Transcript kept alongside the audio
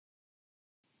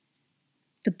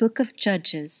The Book of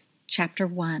Judges, Chapter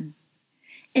 1.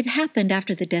 It happened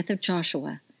after the death of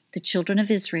Joshua, the children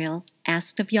of Israel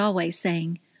asked of Yahweh,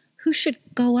 saying, "Who should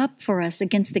go up for us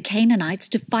against the Canaanites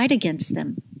to fight against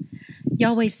them?"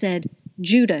 Yahweh said,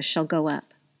 "Judah shall go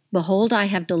up. Behold, I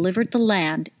have delivered the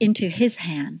land into his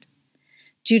hand."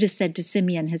 Judah said to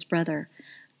Simeon his brother,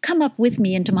 "Come up with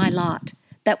me into my lot,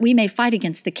 that we may fight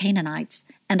against the Canaanites,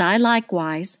 and I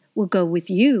likewise will go with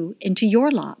you into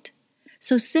your lot."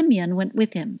 So Simeon went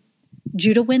with him.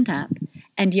 Judah went up,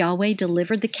 and Yahweh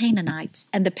delivered the Canaanites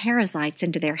and the Perizzites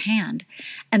into their hand,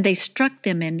 and they struck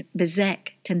them in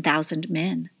Bezek 10,000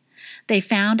 men. They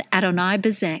found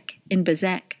Adoni-Bezek in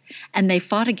Bezek, and they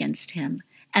fought against him,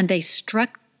 and they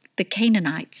struck the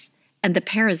Canaanites and the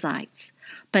Perizzites.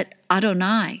 But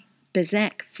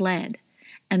Adoni-Bezek fled,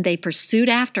 and they pursued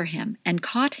after him and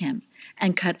caught him,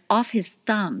 and cut off his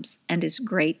thumbs and his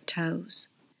great toes.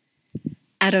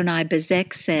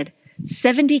 Adoni-Bezek said,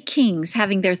 70 kings,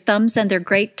 having their thumbs and their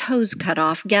great toes cut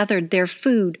off, gathered their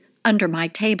food under my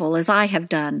table, as I have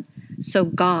done. So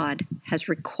God has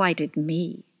requited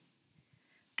me.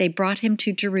 They brought him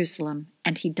to Jerusalem,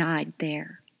 and he died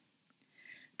there.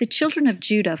 The children of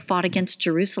Judah fought against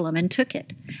Jerusalem and took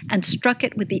it, and struck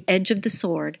it with the edge of the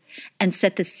sword, and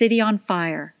set the city on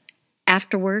fire.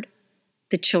 Afterward,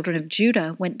 the children of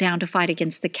Judah went down to fight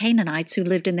against the Canaanites who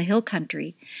lived in the hill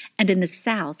country, and in the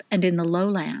south and in the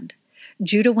lowland.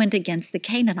 Judah went against the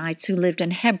Canaanites who lived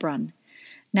in Hebron.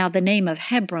 Now the name of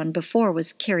Hebron before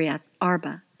was Kiriath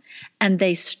Arba. And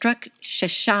they struck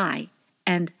Sheshai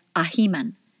and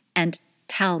Ahiman and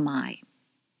Talmai.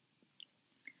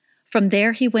 From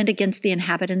there he went against the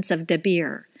inhabitants of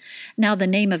Debir. Now the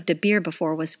name of Debir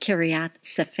before was Kiriath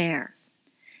Sepher.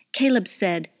 Caleb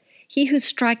said, "He who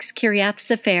strikes Kiriath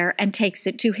Sepher and takes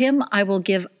it, to him I will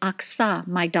give Aksah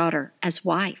my daughter as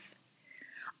wife."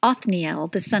 Othniel,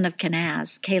 the son of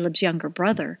Kenaz, Caleb's younger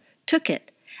brother, took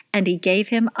it, and he gave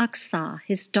him Aksah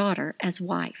his daughter as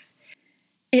wife.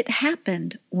 It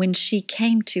happened when she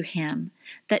came to him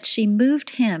that she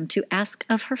moved him to ask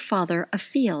of her father a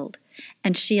field,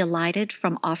 and she alighted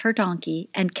from off her donkey,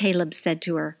 and Caleb said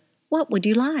to her, "What would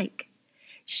you like?"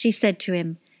 She said to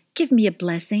him, "Give me a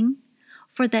blessing,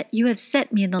 for that you have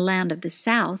set me in the land of the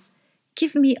south.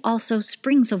 Give me also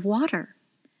springs of water."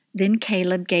 Then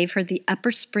Caleb gave her the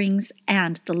upper springs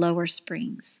and the lower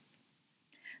springs.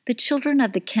 The children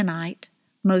of the Kenite,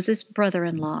 Moses'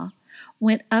 brother-in-law,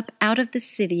 went up out of the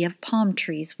city of palm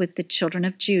trees with the children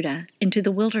of Judah into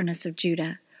the wilderness of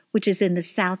Judah, which is in the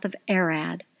south of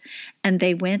Arad, and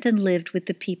they went and lived with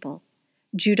the people.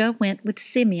 Judah went with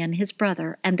Simeon his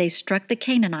brother, and they struck the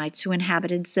Canaanites who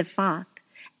inhabited Zephath,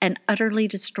 and utterly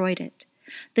destroyed it.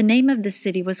 The name of the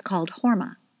city was called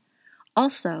Hormah.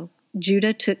 Also,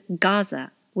 Judah took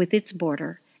Gaza with its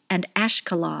border, and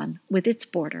Ashkelon with its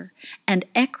border, and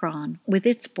Ekron with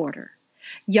its border.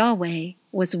 Yahweh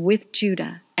was with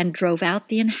Judah, and drove out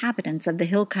the inhabitants of the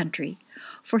hill country,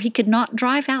 for he could not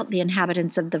drive out the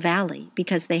inhabitants of the valley,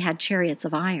 because they had chariots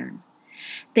of iron.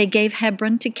 They gave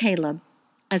Hebron to Caleb,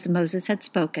 as Moses had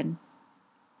spoken,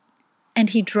 and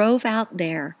he drove out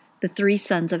there the 3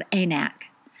 sons of Anak.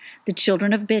 The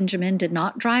children of Benjamin did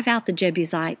not drive out the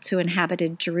Jebusites who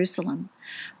inhabited Jerusalem,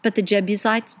 but the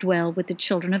Jebusites dwell with the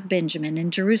children of Benjamin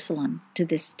in Jerusalem to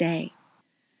this day.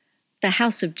 The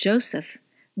house of Joseph,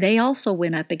 they also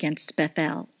went up against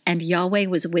Bethel, and Yahweh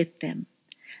was with them.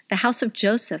 The house of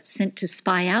Joseph sent to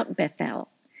spy out Bethel.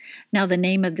 Now the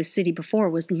name of the city before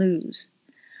was Luz.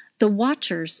 The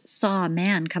watchers saw a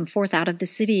man come forth out of the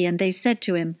city, and they said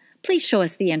to him, "Please show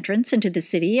us the entrance into the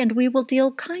city, and we will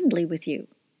deal kindly with you."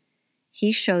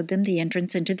 He showed them the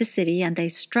entrance into the city, and they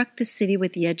struck the city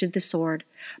with the edge of the sword,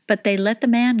 but they let the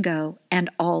man go and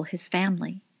all his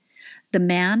family. The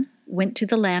man went to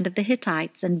the land of the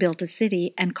Hittites and built a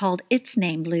city, and called its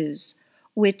name Luz,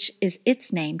 which is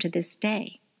its name to this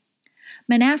day.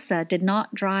 Manasseh did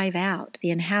not drive out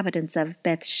the inhabitants of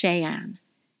Bethshean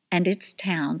and its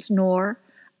towns, nor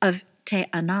of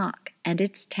Teanak and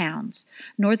its towns,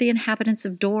 nor the inhabitants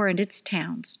of Dor and its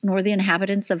towns, nor the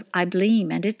inhabitants of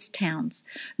Ibleam and its towns,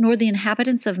 nor the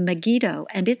inhabitants of Megiddo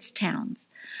and its towns.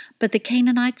 But the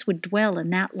Canaanites would dwell in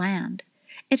that land.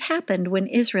 It happened when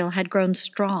Israel had grown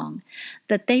strong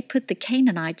that they put the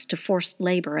Canaanites to forced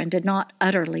labor and did not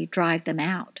utterly drive them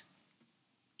out.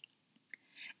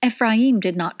 Ephraim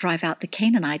did not drive out the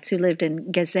Canaanites who lived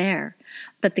in Gezer,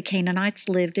 but the Canaanites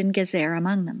lived in Gezer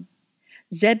among them.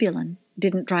 Zebulun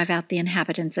didn't drive out the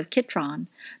inhabitants of Kitron,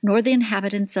 nor the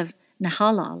inhabitants of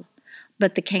Nahalal,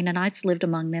 but the Canaanites lived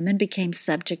among them and became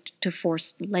subject to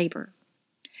forced labor.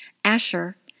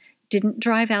 Asher didn't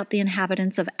drive out the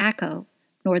inhabitants of Akko,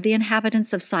 nor the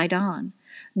inhabitants of Sidon,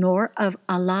 nor of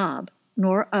Alab,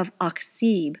 nor of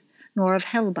Achzib, nor of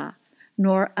Helba,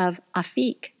 nor of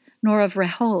Aphik, nor of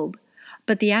Rehob,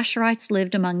 but the Asherites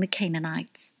lived among the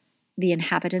Canaanites, the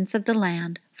inhabitants of the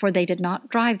land, for they did not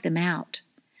drive them out.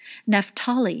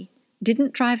 Naphtali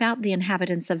didn't drive out the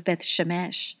inhabitants of Beth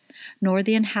Shemesh, nor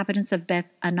the inhabitants of Beth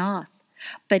Anath,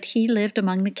 but he lived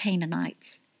among the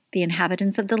Canaanites, the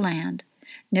inhabitants of the land.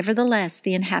 Nevertheless,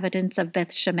 the inhabitants of Beth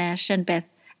Shemesh and Beth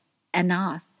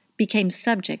Anath became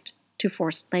subject to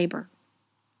forced labor.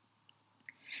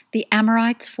 The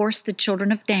Amorites forced the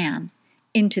children of Dan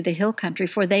into the hill country,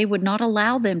 for they would not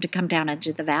allow them to come down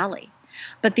into the valley.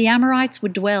 But the Amorites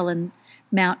would dwell in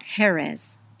Mount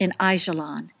Heres, in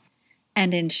Aijalon,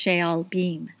 and in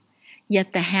Shaalbim.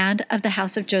 Yet the hand of the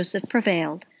house of Joseph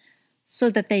prevailed, so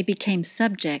that they became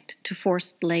subject to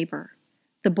forced labor.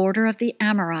 The border of the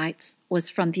Amorites was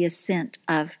from the ascent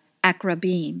of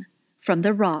Akrabim, from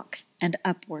the rock and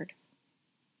upward.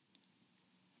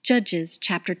 Judges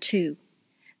chapter 2.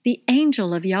 The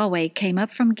angel of Yahweh came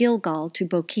up from Gilgal to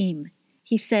Bochim.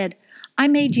 He said, I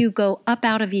made you go up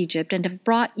out of Egypt and have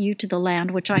brought you to the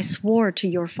land which I swore to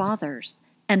your fathers.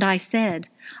 And I said,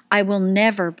 I will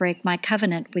never break my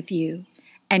covenant with you,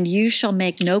 and you shall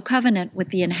make no covenant with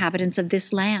the inhabitants of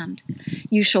this land.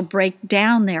 You shall break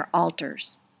down their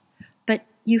altars. But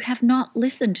you have not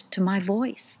listened to my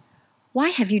voice. Why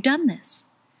have you done this?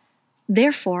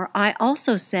 Therefore I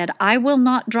also said, I will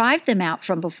not drive them out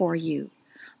from before you,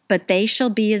 but they shall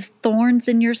be as thorns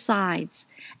in your sides,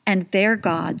 and their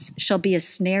gods shall be a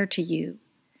snare to you.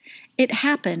 It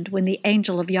happened when the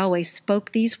angel of Yahweh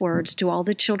spoke these words to all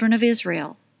the children of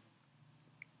Israel,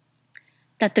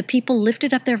 that the people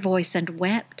lifted up their voice and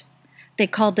wept. They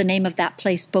called the name of that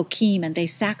place Bochim, and they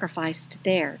sacrificed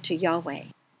there to Yahweh.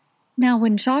 Now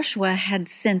when Joshua had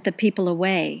sent the people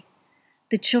away,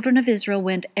 the children of Israel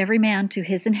went every man to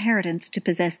his inheritance to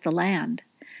possess the land.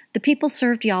 The people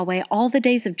served Yahweh all the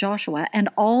days of Joshua and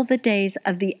all the days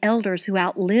of the elders who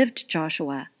outlived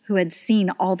Joshua, who had seen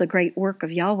all the great work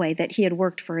of Yahweh that he had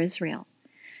worked for Israel.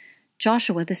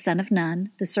 Joshua the son of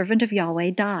Nun, the servant of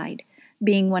Yahweh, died,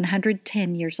 being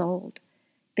 110 years old.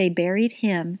 They buried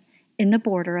him in the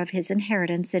border of his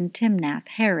inheritance in Timnath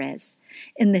Heres,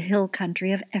 in the hill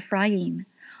country of Ephraim,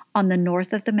 on the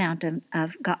north of the mountain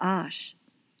of Gaash.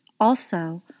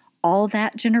 Also, all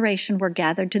that generation were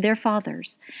gathered to their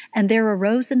fathers, and there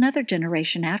arose another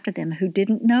generation after them who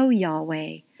didn't know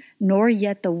Yahweh, nor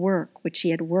yet the work which he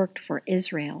had worked for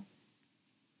Israel.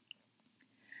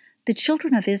 The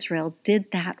children of Israel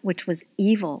did that which was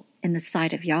evil in the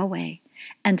sight of Yahweh,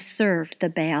 and served the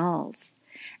Baals.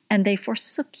 And they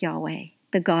forsook Yahweh,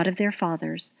 the God of their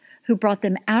fathers, who brought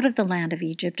them out of the land of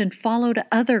Egypt, and followed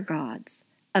other gods,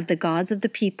 of the gods of the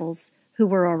peoples who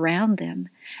were around them,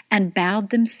 and bowed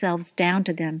themselves down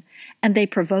to them, and they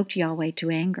provoked Yahweh to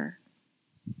anger.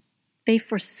 They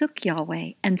forsook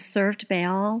Yahweh and served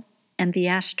Baal and the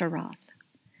Ashtaroth.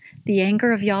 The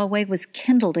anger of Yahweh was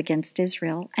kindled against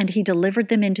Israel, and he delivered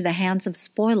them into the hands of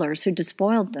spoilers who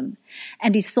despoiled them,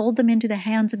 and he sold them into the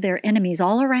hands of their enemies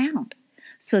all around,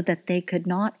 so that they could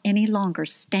not any longer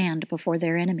stand before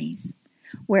their enemies.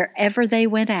 Wherever they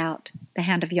went out, the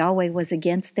hand of Yahweh was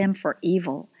against them for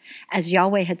evil, as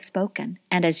Yahweh had spoken,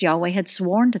 and as Yahweh had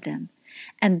sworn to them,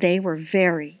 and they were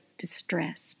very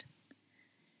distressed.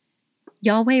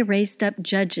 Yahweh raised up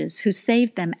judges who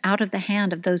saved them out of the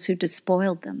hand of those who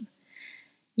despoiled them.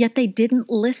 Yet they didn't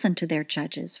listen to their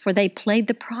judges, for they played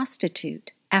the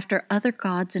prostitute after other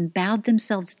gods and bowed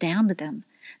themselves down to them.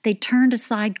 They turned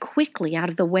aside quickly out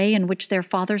of the way in which their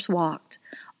fathers walked,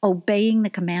 obeying the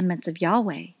commandments of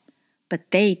Yahweh,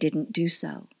 but they didn't do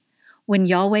so. When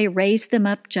Yahweh raised them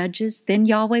up judges, then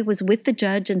Yahweh was with the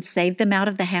judge and saved them out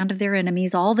of the hand of their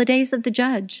enemies all the days of the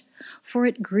judge. For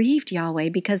it grieved Yahweh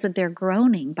because of their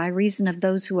groaning by reason of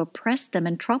those who oppressed them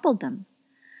and troubled them.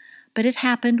 But it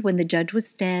happened when the judge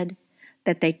was dead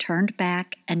that they turned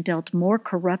back and dealt more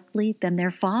corruptly than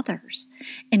their fathers,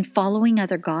 in following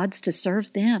other gods to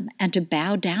serve them and to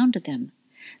bow down to them.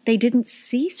 They didn't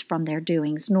cease from their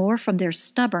doings, nor from their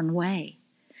stubborn way.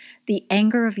 The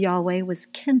anger of Yahweh was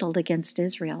kindled against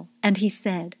Israel, and he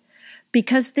said,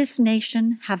 Because this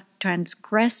nation have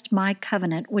transgressed my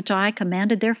covenant which I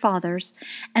commanded their fathers,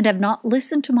 and have not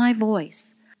listened to my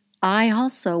voice, I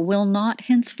also will not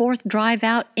henceforth drive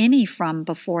out any from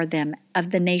before them of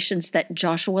the nations that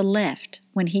Joshua left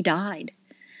when he died,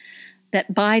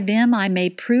 that by them I may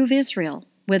prove Israel,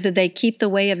 whether they keep the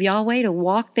way of Yahweh to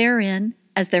walk therein,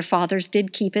 as their fathers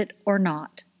did keep it, or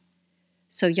not.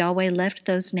 So Yahweh left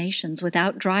those nations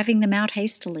without driving them out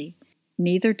hastily,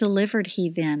 neither delivered he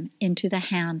them into the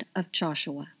hand of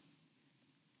Joshua.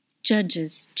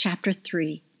 Judges chapter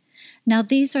 3. Now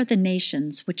these are the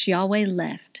nations which Yahweh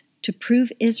left to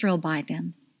prove Israel by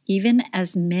them, even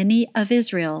as many of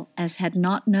Israel as had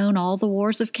not known all the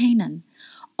wars of Canaan,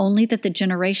 only that the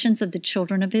generations of the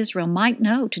children of Israel might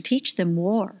know to teach them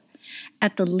war,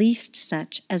 at the least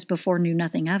such as before knew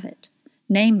nothing of it,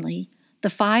 namely, the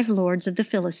 5 lords of the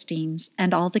Philistines,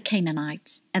 and all the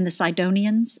Canaanites, and the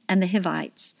Sidonians, and the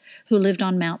Hivites, who lived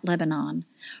on Mount Lebanon,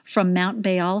 from Mount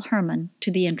Baal Hermon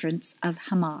to the entrance of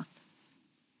Hamath.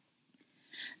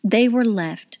 They were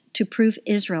left to prove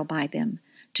Israel by them,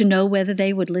 to know whether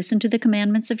they would listen to the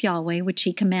commandments of Yahweh which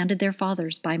he commanded their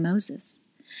fathers by Moses.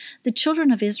 The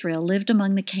children of Israel lived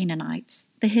among the Canaanites,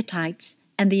 the Hittites,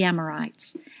 and the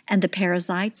Amorites, and the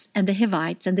Perizzites, and the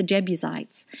Hivites, and the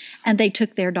Jebusites, and they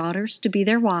took their daughters to be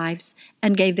their wives,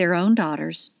 and gave their own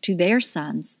daughters to their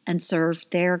sons, and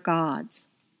served their gods.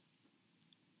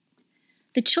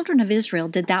 The children of Israel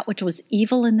did that which was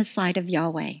evil in the sight of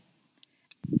Yahweh,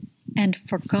 and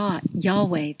forgot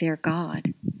Yahweh their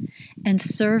God, and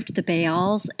served the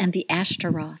Baals and the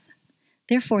Ashtaroth.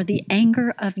 Therefore the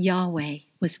anger of Yahweh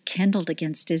was kindled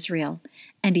against Israel,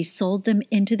 and he sold them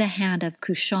into the hand of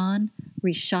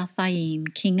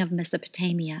Cushan-Rishathaim, king of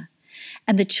Mesopotamia.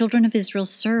 And the children of Israel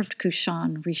served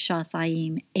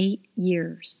Cushan-Rishathaim 8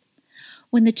 years.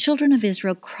 When the children of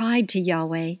Israel cried to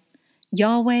Yahweh,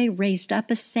 Yahweh raised up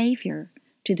a Savior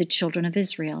to the children of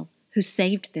Israel, who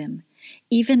saved them,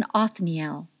 even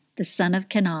Othniel, the son of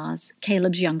Kenaz,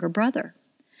 Caleb's younger brother.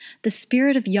 The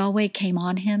Spirit of Yahweh came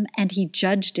on him, and he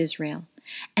judged Israel.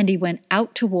 And he went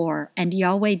out to war, and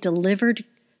Yahweh delivered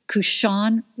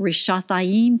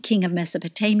Cushan-Rishathaim, king of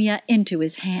Mesopotamia, into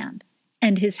his hand.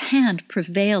 And his hand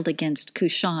prevailed against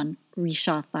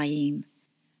Cushan-Rishathaim.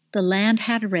 The land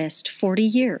had rest 40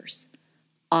 years.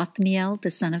 Othniel,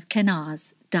 the son of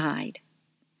Kenaz, died.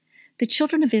 The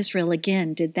children of Israel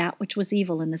again did that which was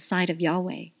evil in the sight of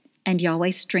Yahweh. And Yahweh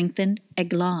strengthened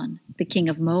Eglon, the king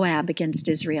of Moab, against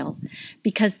Israel,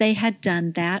 because they had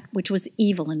done that which was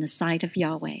evil in the sight of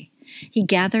Yahweh. He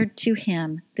gathered to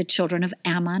him the children of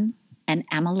Ammon and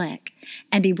Amalek,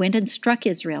 and he went and struck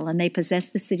Israel, and they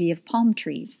possessed the city of palm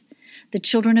trees. The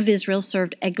children of Israel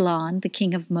served Eglon, the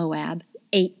king of Moab,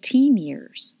 18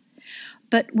 years.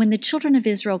 But when the children of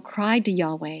Israel cried to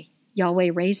Yahweh, Yahweh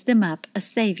raised them up a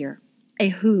Savior,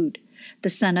 Ehud, the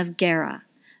son of Gera,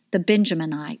 the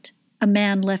Benjaminite, a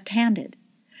man left-handed.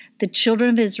 The children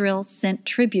of Israel sent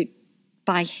tribute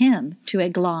by him to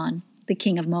Eglon, the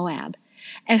king of Moab.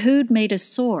 Ehud made a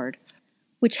sword,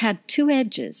 which had 2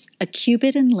 edges, a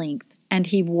cubit in length, and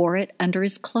he wore it under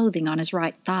his clothing on his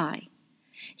right thigh.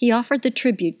 He offered the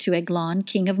tribute to Eglon,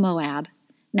 king of Moab.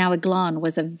 Now Eglon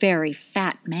was a very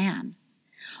fat man.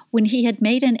 When he had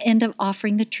made an end of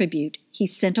offering the tribute, he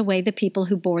sent away the people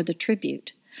who bore the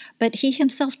tribute. But he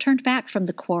himself turned back from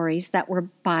the quarries that were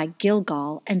by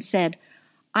Gilgal and said,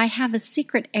 I have a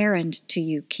secret errand to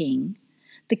you, king.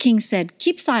 The king said,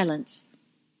 Keep silence.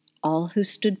 All who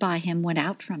stood by him went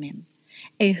out from him.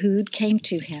 Ehud came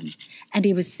to him, and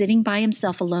he was sitting by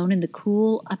himself alone in the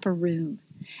cool upper room.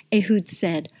 Ehud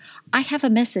said, I have a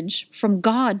message from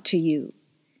God to you.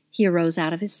 He arose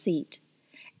out of his seat.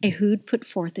 Ehud put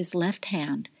forth his left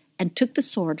hand, and took the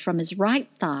sword from his right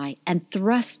thigh and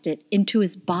thrust it into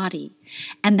his body.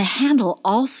 And the handle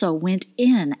also went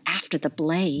in after the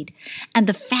blade, and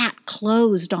the fat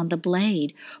closed on the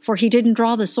blade, for he didn't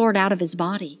draw the sword out of his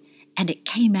body, and it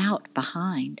came out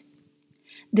behind.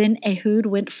 Then Ehud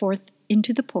went forth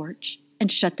into the porch,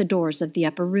 and shut the doors of the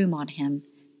upper room on him,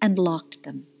 and locked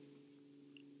them.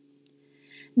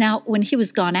 Now when he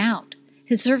was gone out,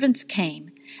 his servants came,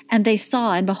 and they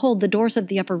saw, and behold, the doors of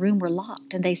the upper room were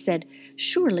locked. And they said,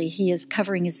 Surely he is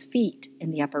covering his feet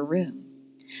in the upper room.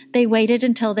 They waited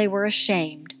until they were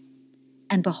ashamed.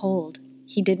 And behold,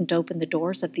 he didn't open the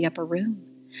doors of the upper room.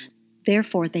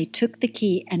 Therefore they took the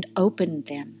key and opened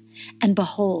them. And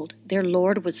behold, their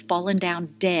Lord was fallen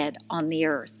down dead on the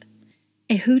earth.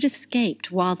 Ehud escaped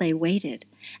while they waited,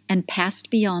 and passed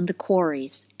beyond the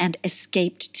quarries, and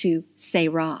escaped to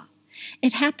Seirah.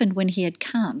 It happened when he had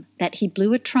come that he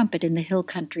blew a trumpet in the hill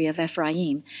country of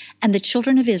Ephraim, and the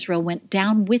children of Israel went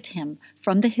down with him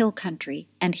from the hill country,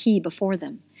 and he before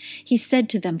them. He said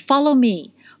to them, Follow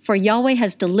me, for Yahweh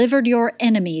has delivered your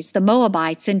enemies, the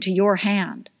Moabites, into your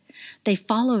hand. They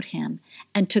followed him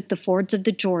and took the fords of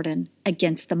the Jordan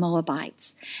against the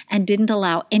Moabites, and didn't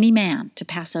allow any man to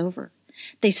pass over.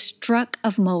 They struck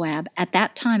of Moab at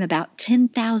that time about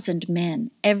 10,000 men,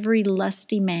 every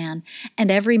lusty man, and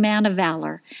every man of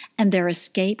valor, and there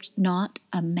escaped not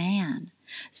a man.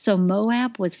 So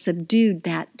Moab was subdued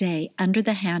that day under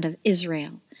the hand of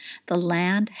Israel. The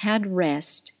land had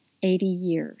rest 80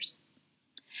 years.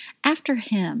 After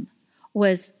him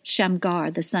was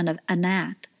Shamgar the son of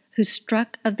Anath, who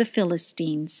struck of the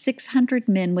Philistines 600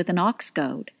 men with an ox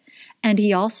goad, and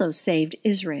he also saved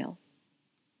Israel.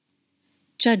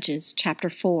 Judges chapter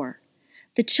 4.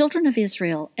 The children of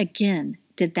Israel again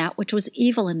did that which was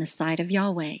evil in the sight of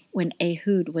Yahweh when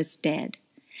Ehud was dead.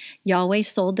 Yahweh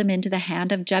sold them into the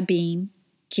hand of Jabin,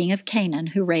 king of Canaan,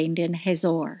 who reigned in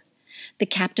Hazor, the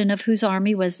captain of whose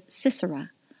army was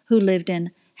Sisera, who lived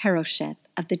in Harosheth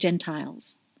of the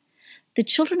Gentiles. The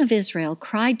children of Israel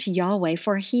cried to Yahweh,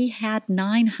 for he had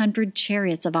 900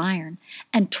 chariots of iron,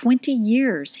 and 20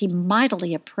 years he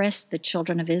mightily oppressed the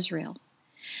children of Israel.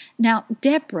 Now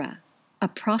Deborah, a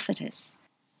prophetess,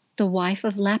 the wife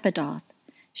of Lapidoth,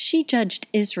 she judged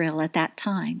Israel at that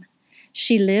time.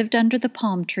 She lived under the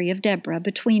palm tree of Deborah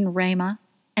between Ramah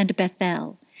and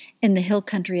Bethel, in the hill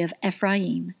country of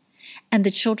Ephraim, and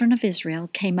the children of Israel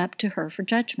came up to her for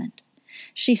judgment.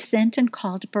 She sent and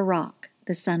called Barak,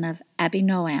 the son of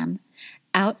Abinoam,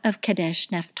 out of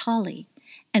Kadesh Naphtali,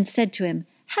 and said to him,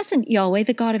 Hasn't Yahweh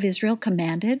the God of Israel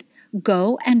commanded,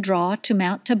 Go and draw to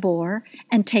Mount Tabor,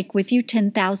 and take with you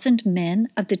 10,000 men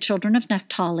of the children of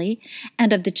Naphtali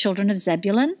and of the children of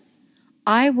Zebulun?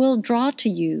 I will draw to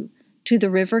you to the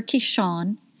river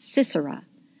Kishon Sisera,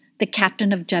 the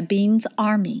captain of Jabin's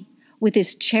army, with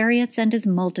his chariots and his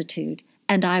multitude,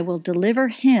 and I will deliver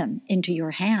him into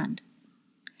your hand.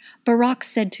 Barak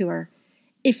said to her,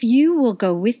 If you will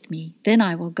go with me, then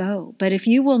I will go, but if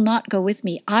you will not go with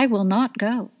me, I will not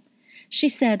go. She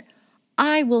said,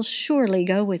 I will surely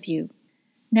go with you.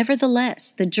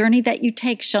 Nevertheless, the journey that you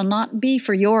take shall not be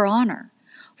for your honor,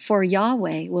 for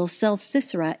Yahweh will sell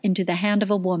Sisera into the hand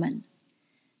of a woman.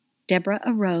 Deborah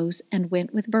arose and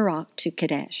went with Barak to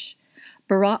Kadesh.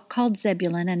 Barak called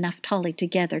Zebulun and Naphtali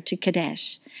together to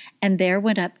Kadesh, and there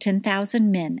went up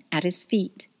 10,000 men at his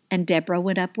feet, and Deborah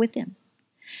went up with him.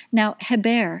 Now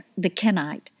Heber the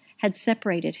Kenite had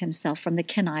separated himself from the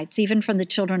Kenites, even from the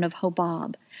children of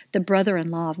Hobab, the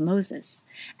brother-in-law of Moses,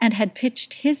 and had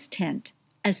pitched his tent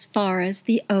as far as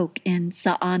the oak in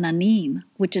Saananim,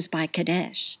 which is by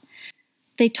Kadesh.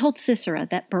 They told Sisera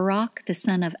that Barak the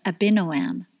son of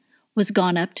Abinoam was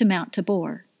gone up to Mount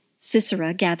Tabor.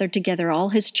 Sisera gathered together all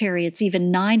his chariots, even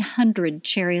 900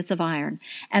 chariots of iron,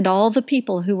 and all the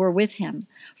people who were with him,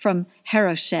 from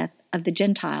Harosheth of the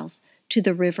Gentiles to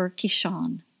the river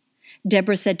Kishon.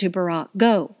 Deborah said to Barak,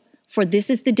 Go, for this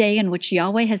is the day in which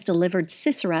Yahweh has delivered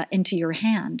Sisera into your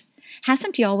hand.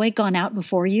 Hasn't Yahweh gone out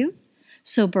before you?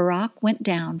 So Barak went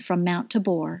down from Mount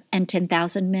Tabor, and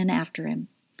 10,000 men after him.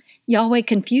 Yahweh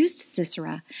confused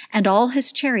Sisera and all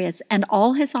his chariots and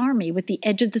all his army with the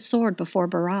edge of the sword before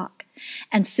Barak.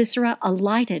 And Sisera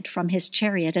alighted from his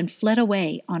chariot and fled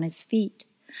away on his feet.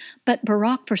 But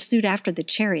Barak pursued after the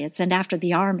chariots and after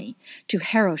the army to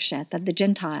Harosheth of the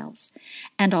Gentiles.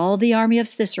 And all the army of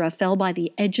Sisera fell by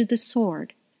the edge of the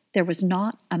sword. There was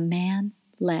not a man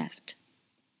left.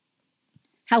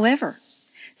 However,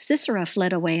 Sisera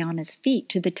fled away on his feet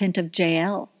to the tent of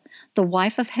Jael, the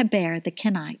wife of Heber the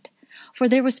Kenite, for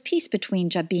there was peace between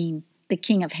Jabin, the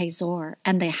king of Hazor,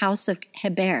 and the house of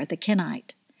Heber the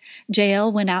Kenite.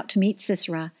 Jael went out to meet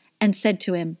Sisera and said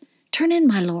to him, Turn in,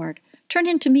 my lord, turn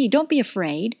in to me, don't be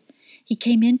afraid. He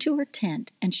came into her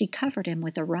tent, and she covered him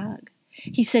with a rug.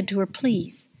 He said to her,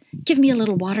 Please, give me a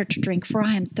little water to drink, for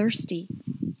I am thirsty.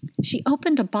 She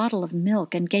opened a bottle of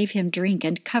milk and gave him drink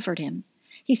and covered him.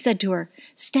 He said to her,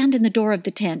 Stand in the door of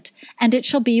the tent, and it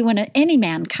shall be when any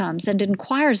man comes and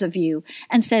inquires of you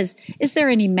and says, Is there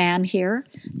any man here?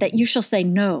 That you shall say,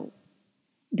 No.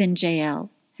 Then Jael,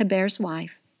 Heber's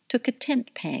wife, took a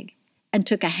tent peg and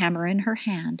took a hammer in her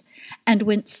hand and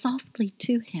went softly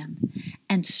to him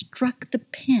and struck the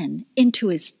pin into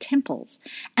his temples,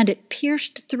 and it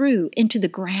pierced through into the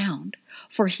ground,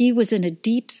 for he was in a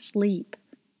deep sleep.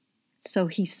 So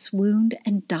he swooned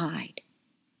and died.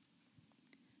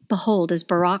 Behold, as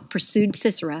Barak pursued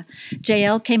Sisera,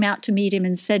 Jael came out to meet him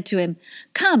and said to him,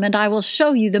 Come, and I will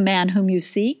show you the man whom you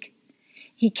seek.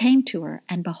 He came to her,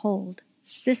 and behold,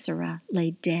 Sisera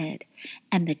lay dead,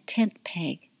 and the tent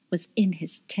peg was in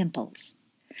his temples.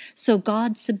 So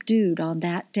God subdued on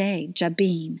that day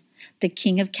Jabin, the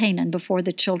king of Canaan, before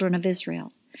the children of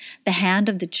Israel. The hand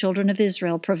of the children of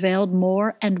Israel prevailed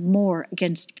more and more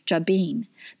against Jabin,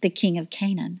 the king of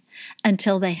Canaan,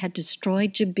 until they had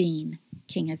destroyed Jabin,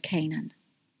 king of Canaan.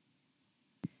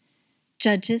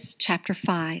 Judges chapter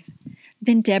 5.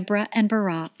 Then Deborah and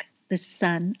Barak, the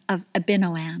son of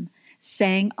Abinoam,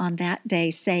 sang on that day,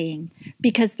 saying,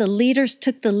 Because the leaders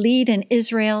took the lead in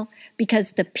Israel,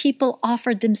 because the people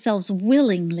offered themselves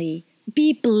willingly,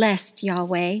 be blessed,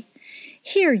 Yahweh.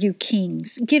 Hear, you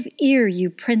kings, give ear, you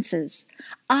princes.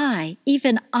 I,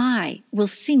 even I, will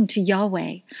sing to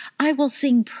Yahweh. I will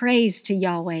sing praise to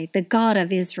Yahweh, the God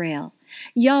of Israel.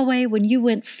 Yahweh, when you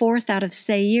went forth out of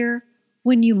Seir,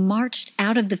 when you marched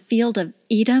out of the field of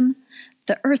Edom,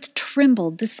 the earth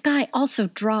trembled, the sky also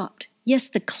dropped. Yes,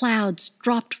 the clouds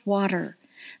dropped water.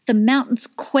 The mountains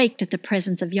quaked at the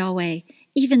presence of Yahweh,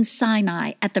 even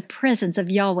Sinai at the presence of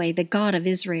Yahweh, the God of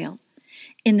Israel.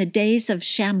 In the days of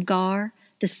Shamgar,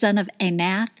 the son of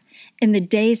Anath, in the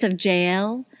days of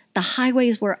Jael, the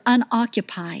highways were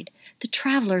unoccupied. The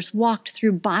travelers walked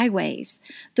through byways.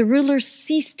 The rulers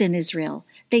ceased in Israel.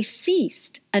 They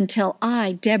ceased until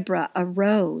I, Deborah,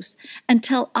 arose,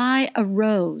 until I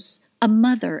arose, a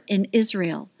mother in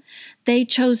Israel. They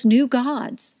chose new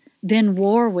gods. Then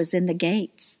war was in the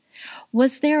gates.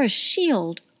 Was there a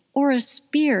shield or a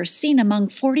spear seen among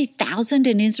 40,000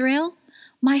 in Israel?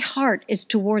 My heart is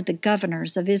toward the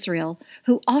governors of Israel,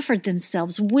 who offered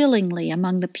themselves willingly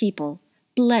among the people.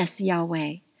 Bless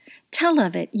Yahweh. Tell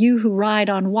of it, you who ride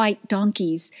on white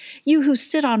donkeys, you who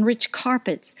sit on rich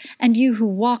carpets, and you who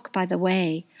walk by the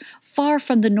way, far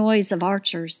from the noise of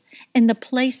archers, in the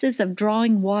places of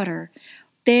drawing water.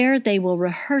 There they will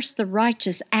rehearse the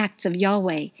righteous acts of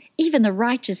Yahweh, even the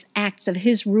righteous acts of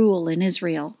his rule in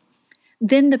Israel.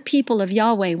 Then the people of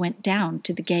Yahweh went down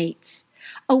to the gates.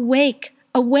 Awake,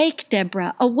 awake,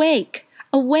 Deborah, awake,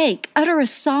 awake, utter a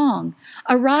song.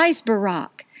 Arise,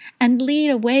 Barak, and lead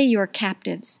away your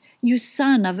captives, you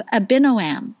son of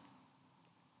Abinoam.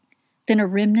 Then a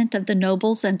remnant of the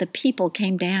nobles and the people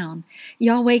came down.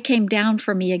 Yahweh came down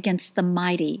for me against the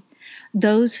mighty.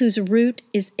 Those whose root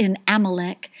is in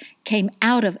Amalek came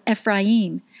out of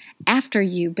Ephraim. After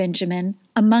you, Benjamin,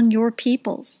 among your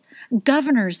peoples.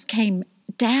 Governors came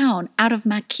down out of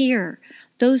Machir.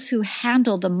 Those who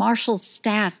handle the marshal's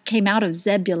staff came out of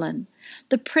Zebulun.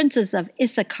 The princes of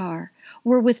Issachar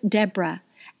were with Deborah.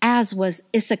 As was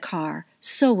Issachar,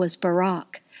 so was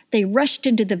Barak. They rushed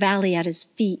into the valley at his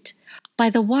feet. By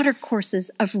the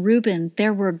watercourses of Reuben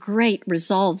there were great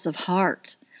resolves of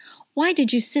heart. Why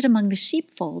did you sit among the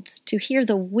sheepfolds to hear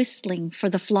the whistling for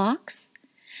the flocks?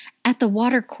 At the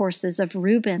watercourses of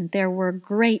Reuben there were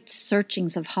great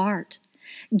searchings of heart.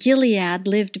 Gilead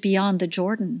lived beyond the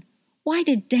Jordan. Why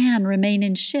did Dan remain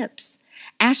in ships?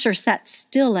 Asher sat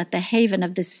still at the haven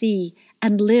of the sea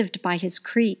and lived by his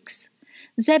creeks.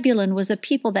 Zebulun was a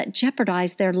people that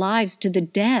jeopardized their lives to the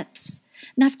deaths.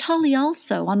 Naphtali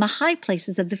also on the high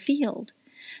places of the field.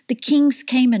 The kings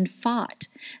came and fought.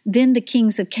 Then the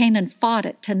kings of Canaan fought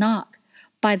at Tanakh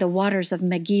by the waters of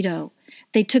Megiddo.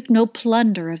 They took no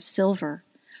plunder of silver.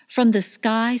 From the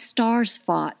sky stars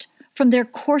fought. From their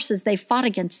courses they fought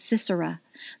against Sisera.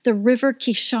 The river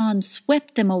Kishon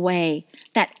swept them away,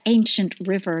 that ancient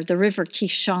river, the river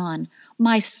Kishon.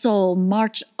 My soul,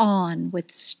 march on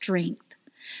with strength.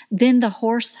 Then the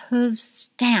horse hooves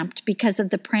stamped because of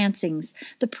the prancings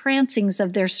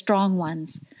of their strong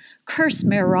ones. Curse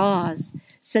Meroz,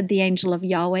 said the angel of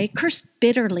Yahweh, curse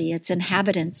bitterly its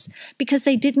inhabitants, because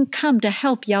they didn't come to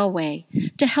help Yahweh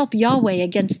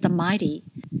against the mighty.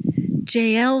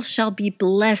 Jael shall be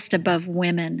blessed above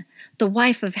women, the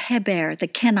wife of Heber the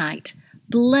Kenite.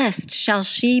 Blessed shall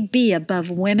she be above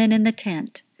women in the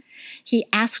tent. He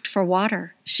asked for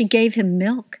water. She gave him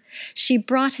milk. She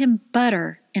brought him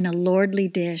butter in a lordly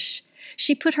dish.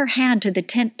 She put her hand to the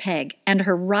tent peg and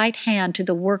her right hand to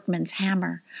the workman's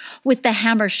hammer. With the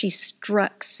hammer she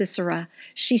struck Sisera.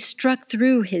 She struck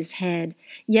through his head.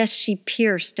 Yes, she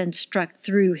pierced and struck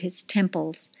through his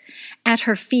temples. At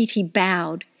her feet he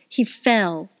bowed. He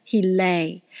fell. He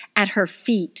lay. At her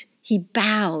feet he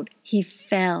bowed. He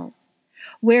fell.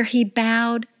 Where he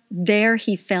bowed, there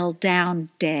he fell down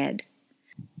dead.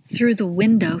 Through the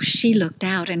window she looked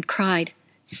out and cried.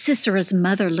 Sisera's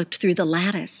mother looked through the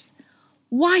lattice.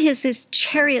 Why is his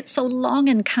chariot so long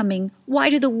in coming? Why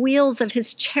do the wheels of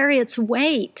his chariots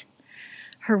wait?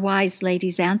 Her wise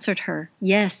ladies answered her.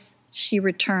 Yes, she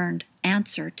returned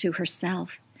answer to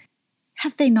herself.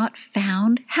 Have they not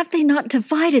found? Have they not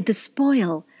divided the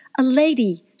spoil? A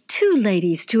lady, 2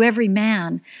 ladies to every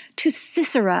man. To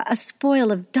Sisera a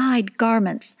spoil of dyed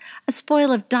garments,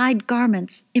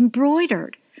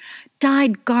 embroidered.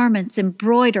 Dyed garments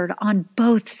embroidered on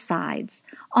both sides,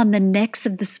 on the necks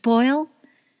of the spoil.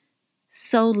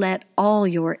 So let all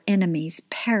your enemies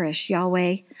perish,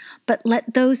 Yahweh, but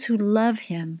let those who love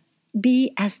him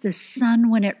be as the sun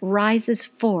when it rises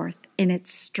forth in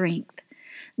its strength.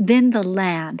 Then the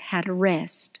land had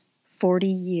rest 40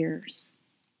 years.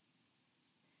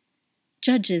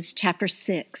 Judges chapter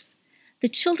 6. The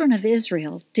children of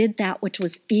Israel did that which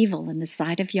was evil in the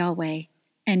sight of Yahweh.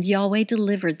 And Yahweh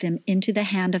delivered them into the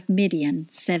hand of Midian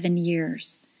 7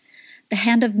 years. The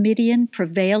hand of Midian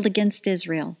prevailed against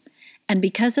Israel, and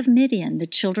because of Midian the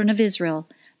children of Israel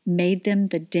made them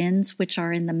the dens which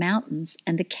are in the mountains,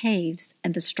 and the caves,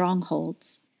 and the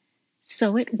strongholds.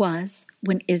 So it was,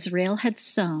 when Israel had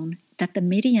sown, that the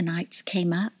Midianites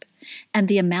came up, and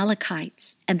the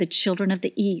Amalekites, and the children of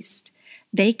the east.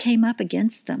 They came up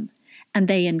against them, and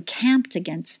they encamped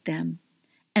against them,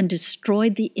 and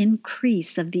destroyed the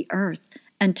increase of the earth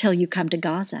until you come to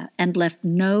Gaza, and left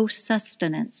no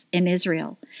sustenance in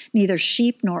Israel, neither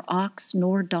sheep nor ox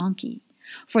nor donkey.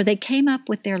 For they came up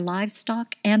with their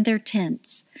livestock and their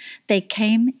tents. They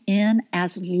came in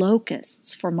as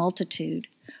locusts for multitude.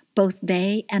 Both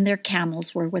they and their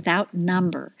camels were without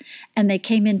number, and they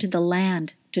came into the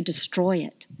land to destroy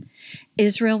it.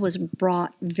 Israel was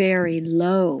brought very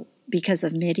low because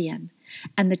of Midian,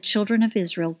 and the children of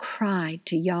Israel cried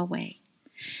to Yahweh.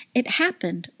 It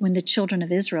happened, when the children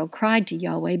of Israel cried to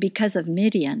Yahweh because of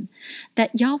Midian,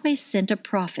 that Yahweh sent a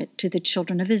prophet to the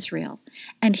children of Israel,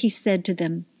 and he said to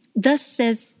them, Thus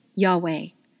says Yahweh,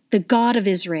 the God of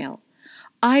Israel,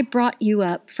 I brought you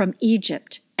up from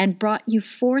Egypt, and brought you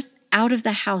forth out of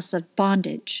the house of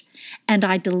bondage, and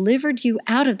I delivered you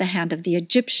out of the hand of the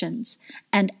Egyptians,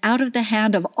 and out of the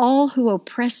hand of all who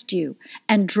oppressed you,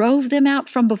 and drove them out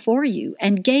from before you,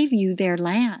 and gave you their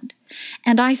land.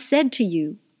 And I said to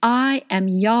you, I am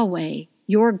Yahweh,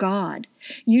 your God.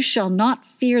 You shall not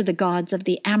fear the gods of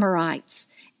the Amorites,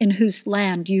 in whose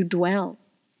land you dwell.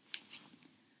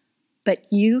 But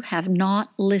you have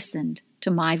not listened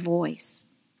to my voice.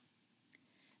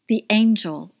 The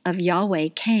angel of Yahweh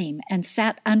came and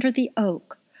sat under the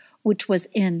oak, which was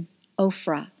in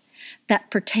Ophrah, that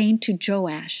pertained to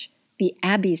Joash the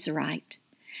Abiezrite,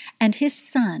 and his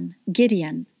son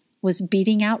Gideon was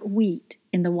beating out wheat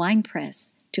in the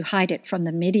winepress to hide it from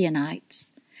the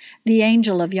Midianites. The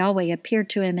angel of Yahweh appeared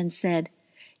to him and said,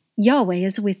 Yahweh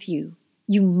is with you,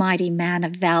 you mighty man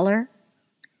of valor.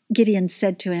 Gideon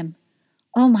said to him,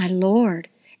 O my Lord,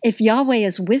 if Yahweh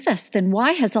is with us, then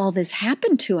why has all this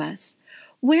happened to us?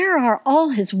 Where are all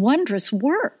his wondrous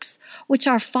works, which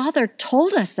our father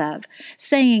told us of,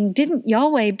 saying, Didn't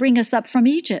Yahweh bring us up from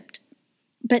Egypt?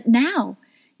 But now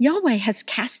Yahweh has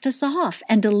cast us off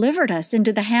and delivered us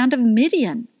into the hand of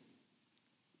Midian.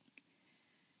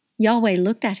 Yahweh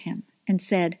looked at him and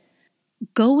said,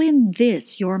 Go in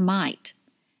this your might,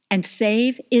 and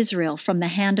save Israel from the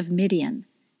hand of Midian.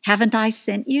 Haven't I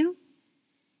sent you?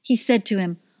 He said to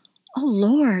him, O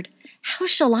Lord, how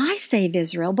shall I save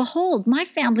Israel? Behold, my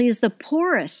family is the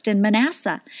poorest in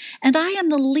Manasseh, and I am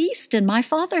the least in my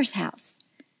father's house.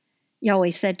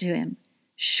 Yahweh said to him,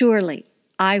 Surely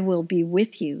I will be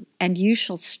with you, and you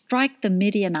shall strike the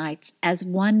Midianites as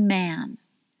one man.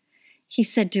 He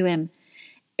said to him,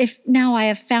 If now I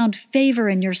have found favor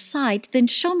in your sight, then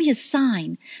show me a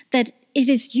sign that it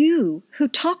is you who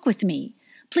talk with me.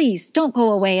 Please don't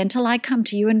go away until I come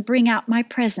to you and bring out my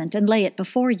present and lay it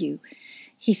before you.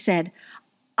 He said,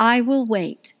 I will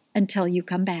wait until you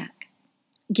come back.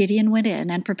 Gideon went in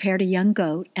and prepared a young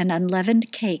goat and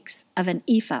unleavened cakes of an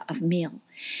ephah of meal.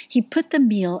 He put the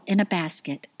meal in a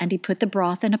basket, and he put the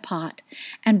broth in a pot,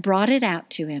 and brought it out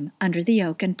to him under the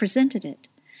oak and presented it.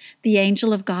 The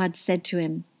angel of God said to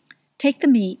him, Take the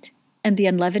meat and the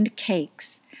unleavened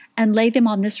cakes, and lay them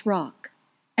on this rock,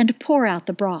 and pour out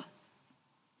the broth.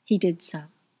 He did so.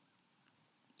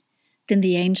 Then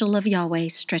the angel of Yahweh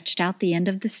stretched out the end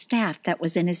of the staff that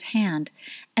was in his hand,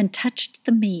 and touched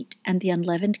the meat and the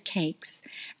unleavened cakes,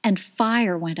 and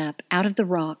fire went up out of the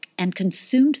rock, and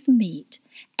consumed the meat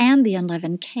and the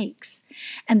unleavened cakes,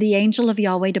 and the angel of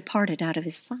Yahweh departed out of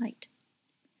his sight.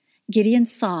 Gideon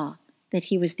saw that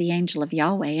he was the angel of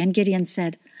Yahweh, and Gideon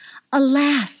said,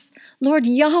 Alas, Lord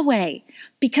Yahweh,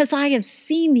 because I have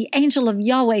seen the angel of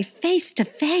Yahweh face to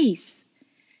face.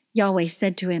 Yahweh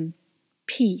said to him,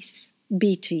 Peace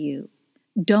be to you.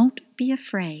 Don't be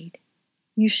afraid.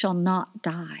 You shall not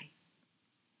die.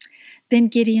 Then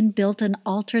Gideon built an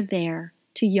altar there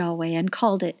to Yahweh and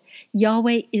called it,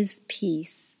 Yahweh is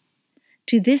Peace.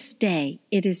 To this day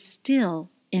it is still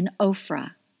in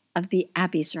Ophrah of the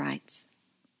Abiezrites.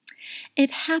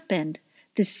 It happened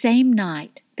the same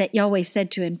night that Yahweh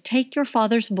said to him, Take your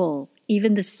father's bull,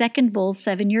 even the second bull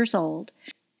 7 years old,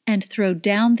 and throw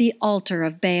down the altar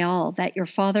of Baal that your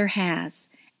father has,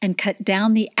 and cut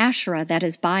down the Asherah that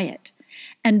is by it,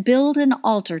 and build an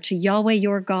altar to Yahweh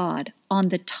your God on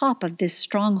the top of this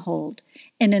stronghold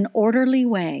in an orderly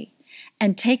way,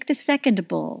 and take the second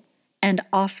bull, and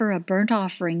offer a burnt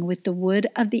offering with the wood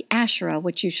of the Asherah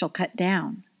which you shall cut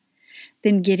down.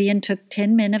 Then Gideon took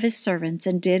 10 men of his servants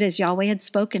and did as Yahweh had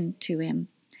spoken to him.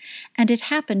 And it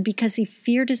happened because he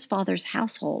feared his father's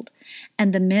household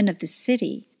and the men of the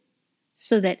city,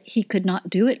 so that he could not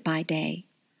do it by day,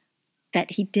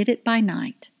 that he did it by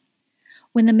night.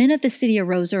 When the men of the city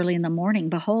arose early in the morning,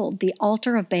 behold, the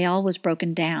altar of Baal was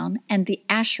broken down, and the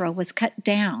Asherah was cut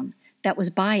down that was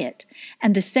by it,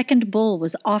 and the second bull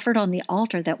was offered on the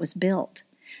altar that was built.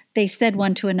 They said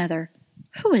one to another,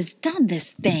 "Who has done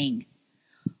this thing?"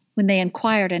 When they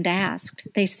inquired and asked,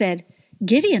 they said,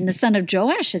 "Gideon, the son of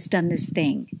Joash, has done this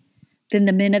thing." Then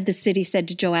the men of the city said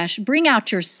to Joash, "Bring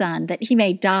out your son, that he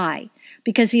may die,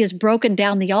 because he has broken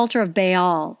down the altar of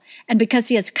Baal, and because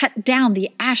he has cut down the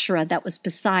Asherah that was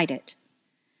beside it."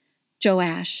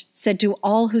 Joash said to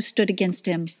all who stood against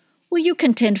him, "Will you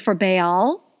contend for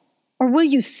Baal, or will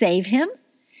you save him?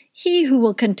 He who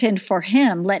will contend for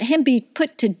him, let him be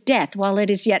put to death while it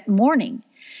is yet morning.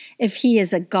 If he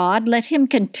is a god, let him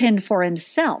contend for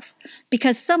himself,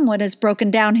 because someone has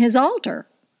broken down his altar."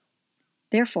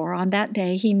 Therefore, on that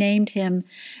day he named him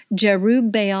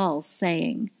Jerubbaal,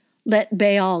 saying, "Let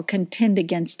Baal contend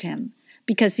against him,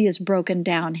 because he has broken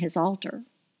down his altar."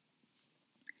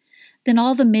 Then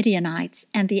all the Midianites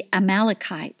and the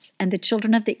Amalekites and the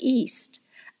children of the east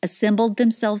assembled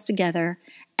themselves together,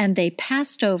 and they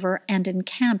passed over and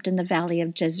encamped in the valley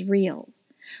of Jezreel.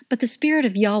 But the Spirit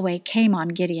of Yahweh came on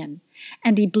Gideon,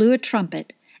 and he blew a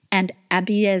trumpet, and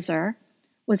Abiezer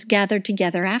was gathered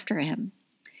together after him.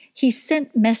 He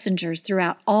sent messengers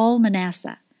throughout all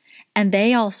Manasseh, and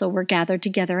they also were gathered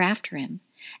together after him.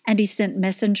 And he sent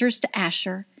messengers to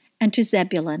Asher, and to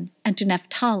Zebulun, and to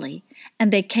Naphtali,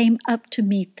 and they came up to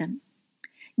meet them.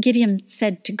 Gideon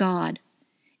said to God,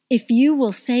 "If you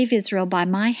will save Israel by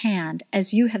my hand,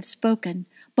 as you have spoken,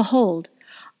 behold,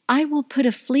 I will put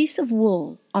a fleece of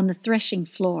wool on the threshing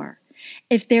floor.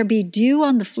 If there be dew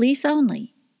on the fleece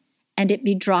only, and it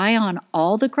be dry on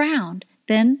all the ground,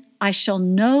 then I shall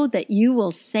know that you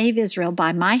will save Israel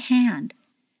by my hand,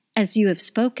 as you have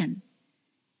spoken."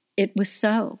 It was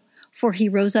so, for he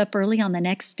rose up early on the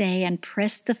next day and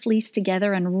pressed the fleece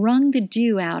together and wrung the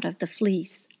dew out of the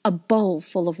fleece, a bowl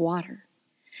full of water.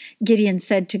 Gideon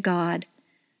said to God,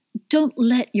 "Don't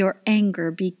let your anger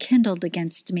be kindled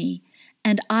against me,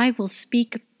 and I will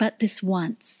speak but this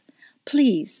once.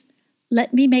 Please,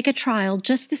 let me make a trial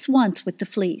just this once with the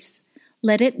fleece.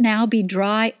 Let it now be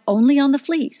dry only on the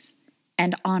fleece,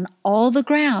 and on all the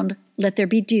ground let there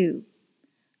be dew."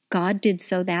 God did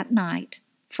so that night,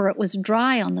 for it was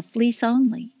dry on the fleece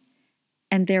only,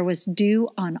 and there was dew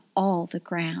on all the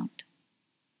ground.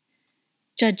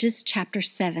 Judges chapter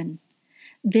 7.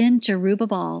 Then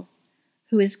Jerubbaal,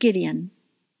 who is Gideon,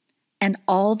 and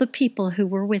all the people who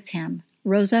were with him,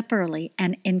 rose up early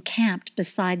and encamped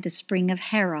beside the spring of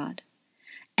Harod.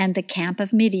 And the camp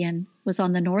of Midian was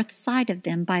on the north side of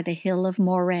them by the hill of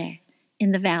Moreh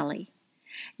in the valley.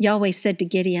 Yahweh said to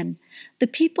Gideon, "The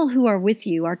people who are with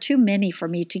you are too many for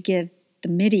me to give the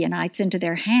Midianites into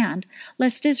their hand,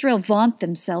 lest Israel vaunt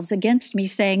themselves against me,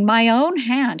 saying, 'My own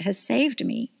hand has saved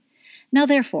me.' Now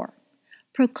therefore,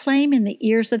 proclaim in the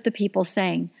ears of the people,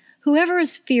 saying, 'Whoever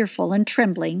is fearful and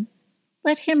trembling,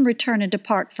 let him return and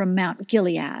depart from Mount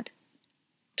Gilead.'"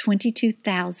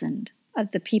 22,000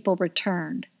 of the people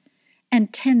returned,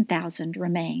 and 10,000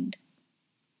 remained.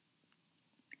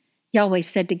 Yahweh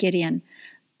said to Gideon,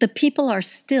 "The people are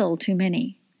still too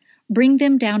many. Bring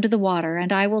them down to the water,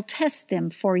 and I will test them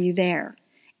for you there.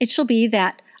 It shall be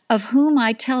that of whom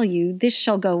I tell you, this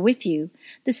shall go with you,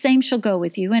 the same shall go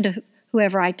with you, and of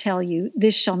whoever I tell you,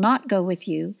 this shall not go with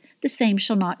you, the same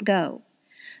shall not go."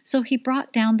 So he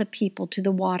brought down the people to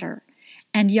the water,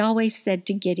 and Yahweh said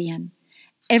to Gideon,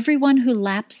 "Everyone who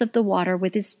laps of the water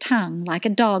with his tongue like a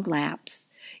dog laps,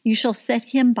 you shall set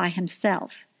him by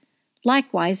himself.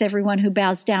 Likewise, everyone who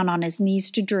bows down on his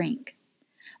knees to drink."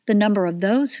 The number of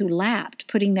those who lapped,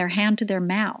 putting their hand to their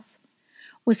mouth,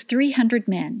 was 300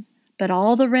 men, but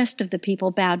all the rest of the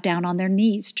people bowed down on their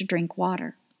knees to drink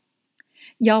water.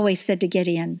 Yahweh said to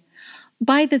Gideon,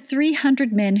 "By the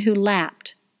 300 men who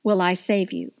lapped will I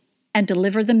save you, and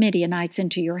deliver the Midianites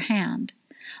into your hand.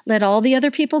 Let all the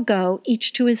other people go,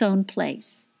 each to his own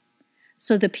place."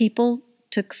 So the people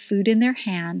took food in their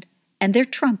hand and their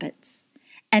trumpets,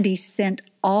 and he sent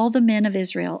all the men of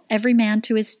Israel, every man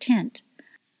to his tent,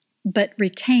 but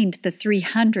retained the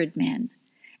 300 men,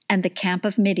 and the camp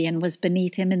of Midian was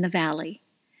beneath him in the valley.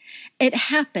 It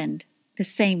happened the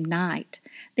same night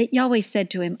that Yahweh said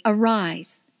to him,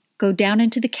 "Arise, go down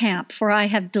into the camp, for I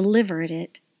have delivered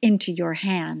it into your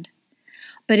hand.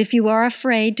 But if you are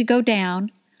afraid to go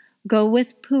down, go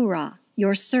with Purah,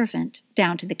 your servant,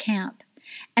 down to the camp,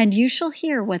 and you shall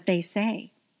hear what they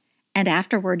say. And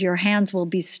afterward your hands will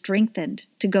be strengthened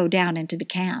to go down into the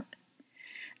camp."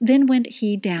 Then went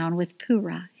he down with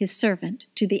Purah his servant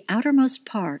to the outermost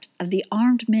part of the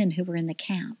armed men who were in the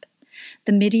camp.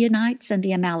 The Midianites and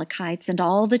the Amalekites and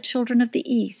all the children of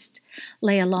the east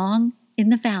lay along in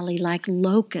the valley like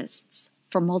locusts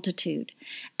for multitude,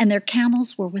 and their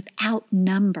camels were without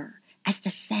number, as the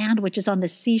sand which is on the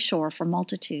seashore for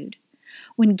multitude.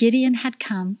 When Gideon had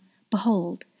come,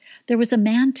 behold, there was a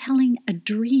man telling a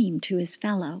dream to his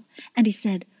fellow, and he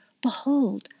said,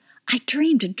 Behold, I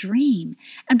dreamed a dream,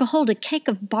 and behold, a cake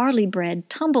of barley bread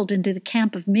tumbled into the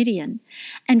camp of Midian,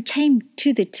 and came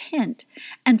to the tent,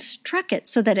 and struck it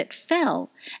so that it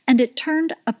fell, and it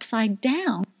turned upside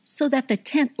down, so that the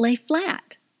tent lay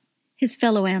flat. His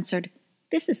fellow answered,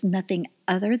 This is nothing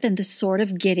other than the sword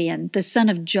of Gideon, the son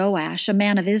of Joash, a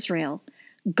man of Israel.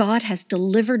 God has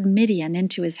delivered Midian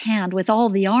into his hand with all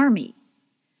the army.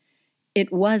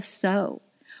 It was so,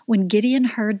 when Gideon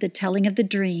heard the telling of the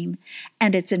dream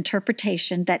and its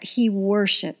interpretation, that he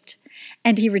worshipped,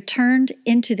 and he returned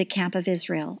into the camp of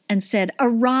Israel and said,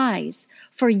 Arise,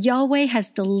 for Yahweh has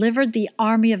delivered the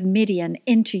army of Midian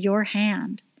into your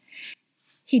hand.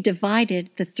 He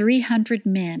divided the 300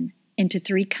 men into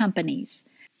 3 companies,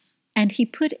 and he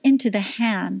put into the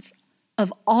hands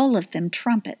of all of them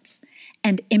trumpets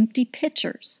and empty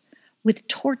pitchers, with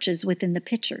torches within the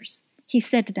pitchers. He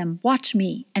said to them, Watch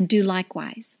me, and do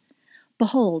likewise.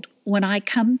 Behold, when I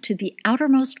come to the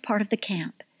outermost part of the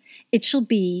camp, it shall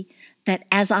be that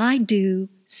as I do,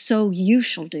 so you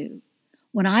shall do.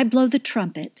 When I blow the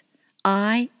trumpet,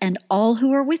 I and all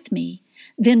who are with me,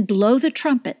 then blow the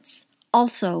trumpets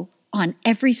also on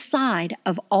every side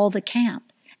of all the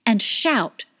camp, and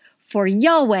shout for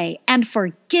Yahweh and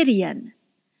for Gideon.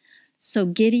 So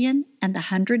Gideon and the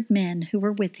 100 men who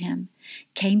were with him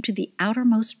came to the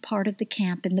outermost part of the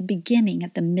camp in the beginning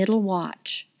of the middle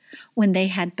watch, when they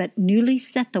had but newly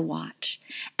set the watch,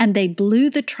 and they blew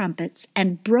the trumpets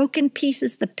and broke in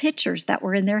pieces the pitchers that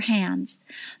were in their hands.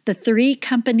 The 3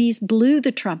 companies blew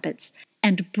the trumpets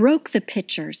and broke the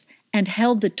pitchers, and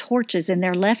held the torches in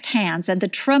their left hands and the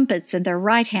trumpets in their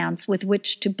right hands with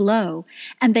which to blow.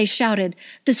 And they shouted,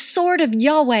 The sword of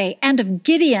Yahweh and of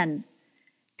Gideon!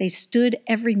 They stood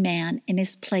every man in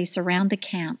his place around the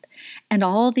camp, and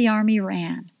all the army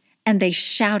ran, and they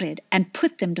shouted and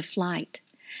put them to flight.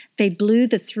 They blew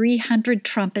the 300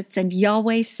 trumpets, and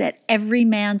Yahweh set every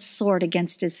man's sword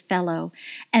against his fellow,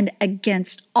 and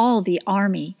against all the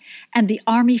army. And the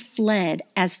army fled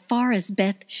as far as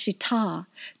Beth Shittah,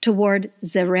 toward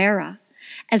Zererah,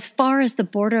 as far as the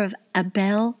border of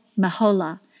Abel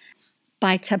Meholah,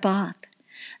 by Tabbath.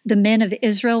 The men of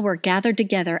Israel were gathered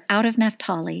together out of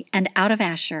Naphtali, and out of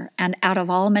Asher, and out of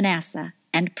all Manasseh,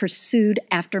 and pursued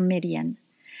after Midian.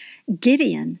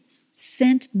 Gideon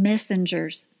sent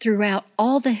messengers throughout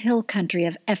all the hill country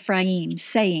of Ephraim,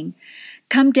 saying,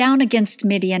 Come down against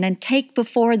Midian, and take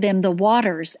before them the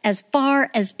waters as far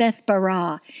as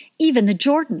Beth-barah, even the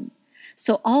Jordan.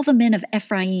 So all the men of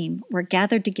Ephraim were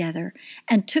gathered together,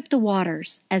 and took the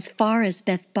waters as far as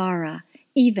Beth-barah,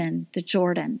 even the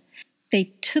Jordan.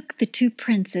 They took the 2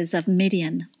 princes of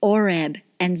Midian, Oreb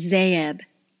and Zeeb,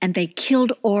 and they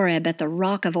killed Oreb at the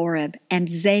rock of Oreb, and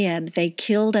Zeeb they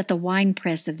killed at the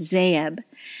winepress of Zeeb,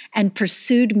 and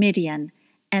pursued Midian,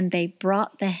 and they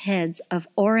brought the heads of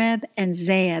Oreb and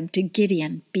Zeeb to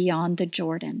Gideon beyond the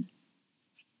Jordan.